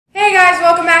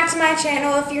welcome back to my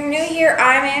channel. If you're new here,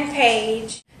 I'm Aunt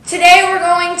Paige. Today we're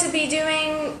going to be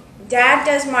doing Dad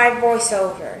Does My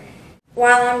Voiceover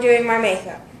while I'm doing my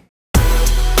makeup.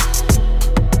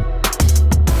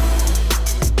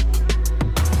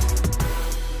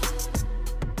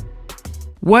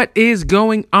 What is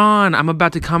going on? I'm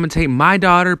about to commentate my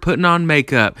daughter putting on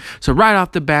makeup. So right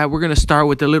off the bat, we're going to start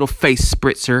with a little face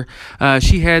spritzer.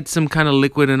 She had some kind of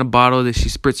liquid in a bottle that she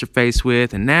spritz her face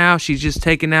with, and now she's just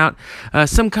taking out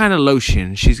some kind of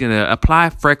lotion. She's going to apply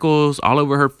freckles all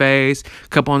over her face, a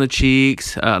couple on the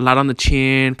cheeks, a lot on the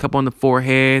chin, a couple on the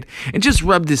forehead, and just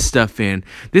rub this stuff in.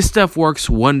 This stuff works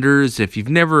wonders. If you've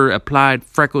never applied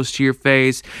freckles to your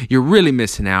face, you're really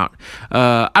missing out.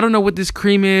 I don't know what this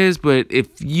cream is, but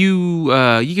if you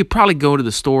could probably go to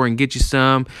the store and get you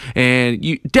some, and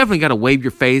you definitely got to wave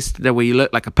your face, that way you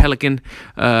look like a pelican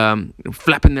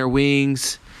flapping their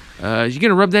wings. You're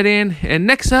gonna rub that in, and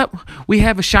next up we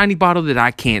have a shiny bottle that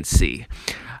I can't see.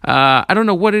 I don't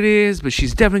know what it is, but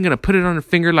she's definitely gonna put it on her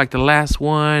finger like the last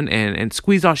one and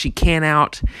squeeze all she can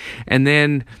out, and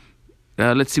then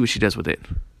let's see what she does with it.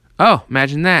 Oh,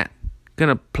 imagine that.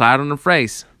 Gonna apply it on her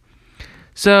face.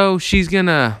 So she's going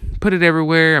to put it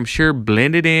everywhere, I'm sure,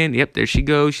 blend it in. Yep, there she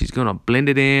goes. She's going to blend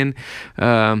it in.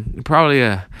 Probably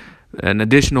an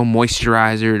additional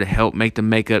moisturizer to help make the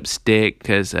makeup stick,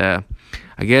 because I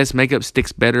guess makeup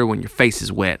sticks better when your face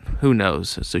is wet. Who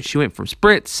knows? So she went from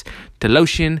spritz to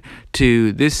lotion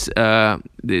to this,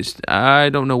 I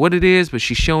don't know what it is, but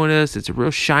she's showing us. It's a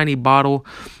real shiny bottle,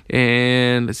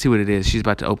 and let's see what it is. She's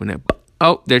about to open it.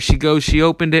 Oh, there she goes. She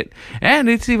opened it, and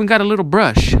it's even got a little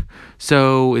brush.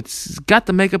 So it's got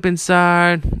the makeup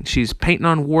inside. She's painting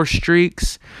on war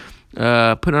streaks, putting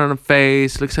it on her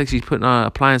face. Looks like she's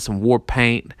applying some war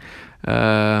paint.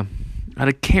 I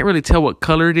can't really tell what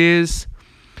color it is,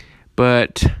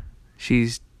 but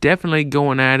she's definitely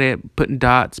going at it, putting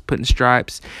dots, putting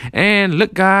stripes. And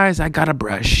look, guys, I got a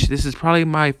brush. This is probably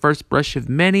my first brush of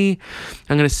many.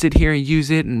 I'm going to sit here and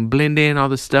use it and blend in all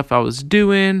the stuff I was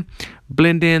doing.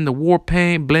 Blend in the war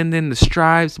paint, blend in the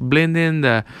stripes, blend in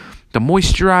the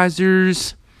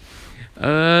moisturizers.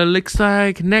 Looks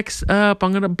like next up,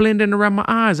 I'm going to blend in around my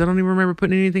eyes. I don't even remember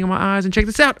putting anything on my eyes. And check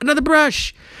this out, another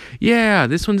brush. Yeah,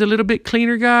 this one's a little bit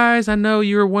cleaner, guys. I know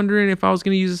you were wondering if I was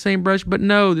going to use the same brush, but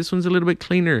no, this one's a little bit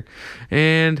cleaner.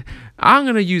 And I'm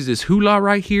going to use this hula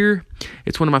right here.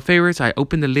 It's one of my favorites. I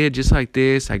open the lid just like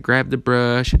this. I grab the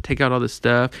brush, I take out all the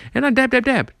stuff, and I dab, dab,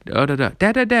 dab. Dab, dab,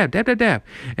 dab, dab, dab, dab.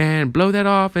 And blow that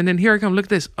off. And then here I come. Look at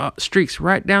this. Streaks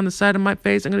right down the side of my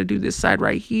face. I'm going to do this side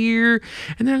right here.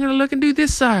 And then I'm going to look and do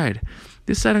this side.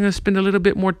 This side I'm going to spend a little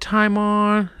bit more time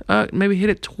on. Maybe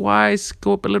hit it twice.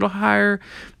 Go up a little higher.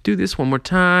 Do this one more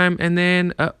time. And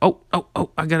then, I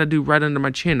got to do right under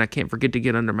my chin. I can't forget to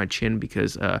get under my chin,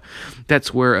 because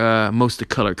that's where most of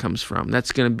the color comes from.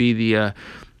 That's going to be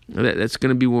that's going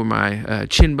to be where my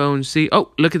chin bones see.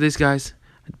 Oh, look at this, guys.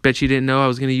 I bet you didn't know I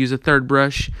was going to use a third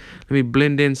brush. Let me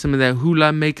blend in some of that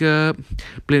hula makeup.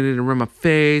 Blend it around my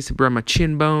face, around my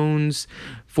chin bones,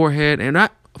 forehead, and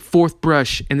fourth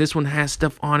brush, and this one has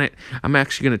stuff on it. I'm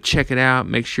actually going to check it out,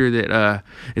 make sure that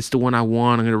it's the one I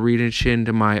want. I'm going to reach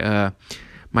into my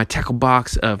my tackle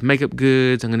box of makeup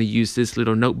goods. I'm going to use this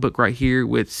little notebook right here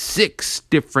with 6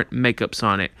 different makeups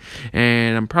on it,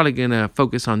 and I'm probably going to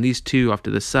focus on these 2 off to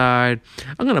the side.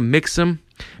 I'm going to mix them,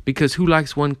 because who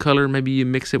likes one color? Maybe you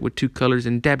mix it with 2 colors,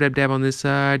 and dab, dab, dab on this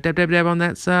side, dab, dab, dab on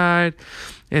that side,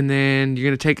 and then you're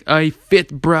going to take a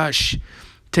 5th brush,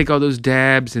 take all those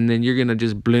dabs, and then you're going to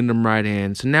just blend them right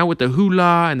in. So now with the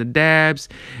hula and the dabs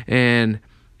and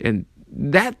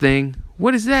that thing,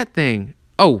 what is that thing?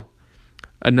 Oh,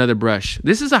 another brush.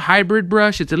 This is a hybrid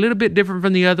brush. It's a little bit different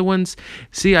from the other ones.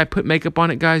 See, I put makeup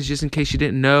on it, guys, just in case you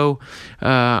didn't know.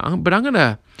 But I'm going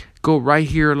to go right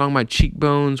here along my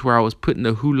cheekbones where I was putting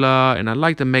the hula, and I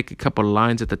like to make a couple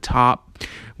lines at the top,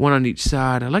 one on each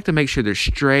side. I like to make sure they're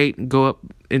straight and go up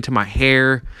into my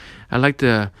hair. I like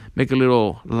to make a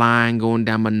little line going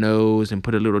down my nose and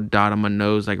put a little dot on my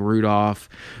nose like Rudolph.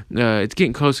 It's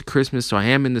getting close to Christmas, so I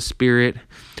am in the spirit.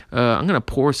 I'm going to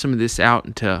pour some of this out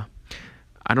into,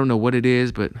 I don't know what it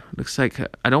is, but looks like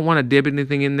I don't want to dip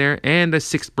anything in there. And a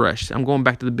 6th brush. I'm going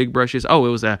back to the big brushes. Oh, it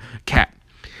was a cap.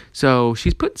 So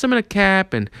she's putting some in a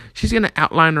cap, and she's going to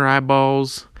outline her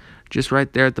eyeballs just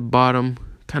right there at the bottom.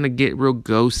 Kind of get real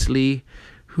ghostly.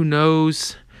 Who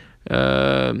knows?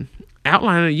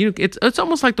 Outline it. It's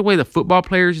almost like the way the football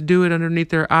players do it underneath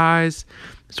their eyes.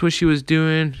 That's what she was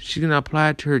doing. She's going to apply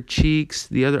it to her cheeks,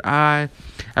 the other eye.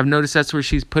 I've noticed that's where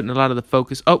she's putting a lot of the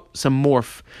focus. Oh, some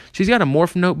morph. She's got a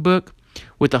morph notebook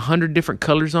with 100 different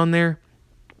colors on there.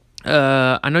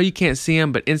 I know you can't see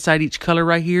them, but inside each color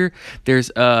right here,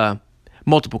 there's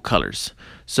multiple colors.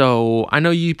 So I know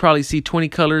you probably see 20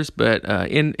 colors, but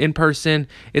in person,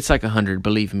 it's like 100,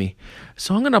 believe me.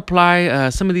 So I'm going to apply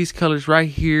some of these colors right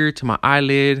here to my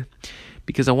eyelid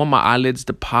because I want my eyelids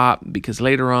to pop, because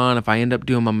later on, if I end up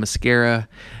doing my mascara,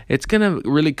 it's going to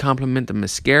really complement the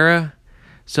mascara.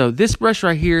 So this brush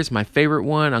right here is my favorite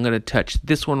one. I'm going to touch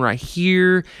this one right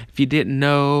here. If you didn't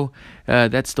know,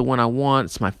 that's the one I want.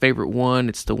 It's my favorite one.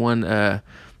 It's the one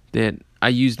that I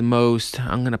use the most.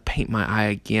 I'm going to paint my eye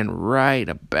again right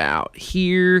about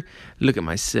here. Look at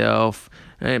myself.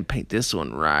 And paint this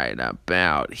one right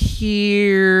about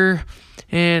here.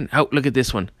 And, oh, look at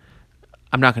this one.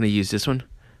 I'm not going to use this one,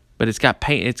 but it's got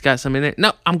paint. It's got some in it.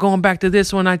 No, I'm going back to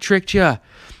this one. I tricked you.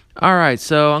 All right,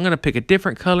 so I'm going to pick a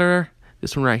different color.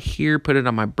 This one right here, put it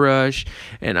on my brush,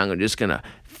 and I'm just going to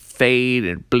fade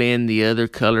and blend the other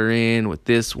color in with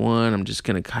this one. I'm just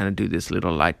going to kind of do this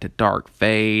little light to dark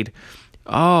fade.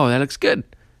 Oh, that looks good.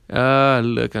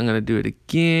 Look, I'm going to do it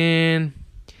again.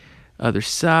 Other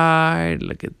side.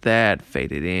 Look at that.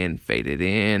 Fade it in, fade it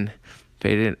in,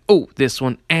 fade it in. Oh, this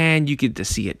one. And you get to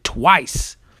see it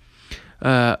twice.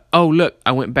 Oh, look,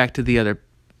 I went back to the other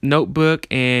notebook,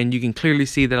 and you can clearly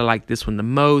see that I like this one the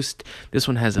most. This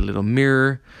one has a little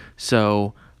mirror,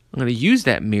 so I'm going to use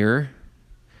that mirror.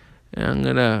 And I'm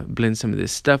going to blend some of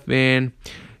this stuff in.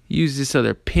 Use this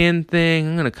other pen thing.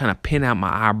 I'm going to kind of pin out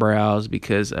my eyebrows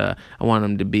because I want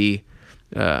them to be,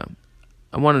 I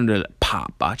want them to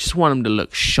pop. I just want them to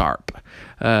look sharp.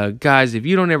 Guys, if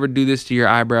you don't ever do this to your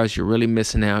eyebrows, you're really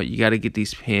missing out. You got to get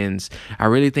these pins. I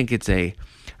really think it's a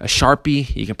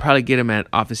Sharpie. You can probably get them at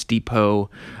Office Depot.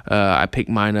 I picked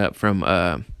mine up from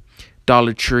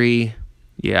Dollar Tree.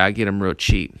 Yeah, I get them real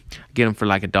cheap. I get them for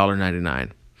like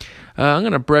 $1.99. I'm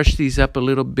gonna brush these up a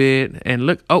little bit, and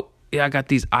look. Oh, yeah, I got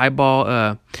these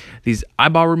eyeball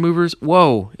removers.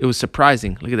 Whoa, it was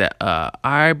surprising. Look at that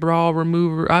eyeball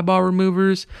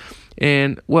removers,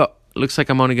 and well, looks like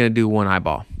I'm only gonna do one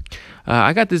eyeball.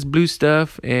 I got this blue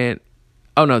stuff, and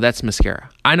oh no, that's mascara.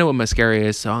 I know what mascara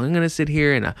is, so I'm gonna sit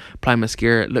here and apply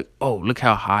mascara. Look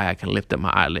how high I can lift up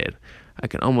my eyelid. I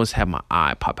can almost have my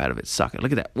eye pop out of its socket.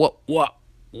 Look at that. Whoa, whoa,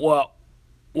 whoa,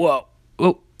 whoa,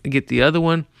 whoa. Get the other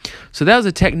one. So that was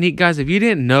a technique, guys, if you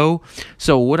didn't know.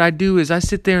 So what I do is I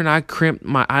sit there and I crimp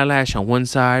my eyelash on one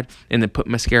side and then put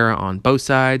mascara on both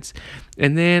sides.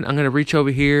 And then I'm going to reach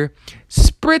over here,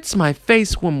 spritz my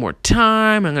face one more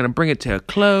time. I'm going to bring it to a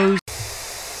close.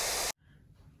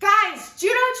 Guys,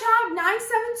 Judo Chop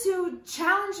 972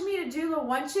 challenged me to do the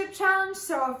one chip challenge.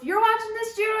 So if you're watching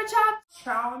this, Judo Chop,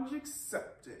 challenge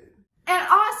accepted. And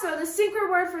also, the secret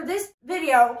word for this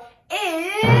video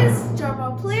is,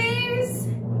 drumroll please,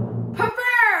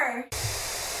 prefer.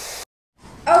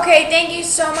 Okay, thank you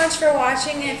so much for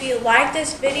watching. If you like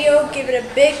this video, give it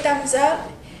a big thumbs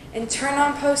up and turn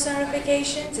on post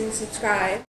notifications and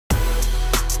subscribe.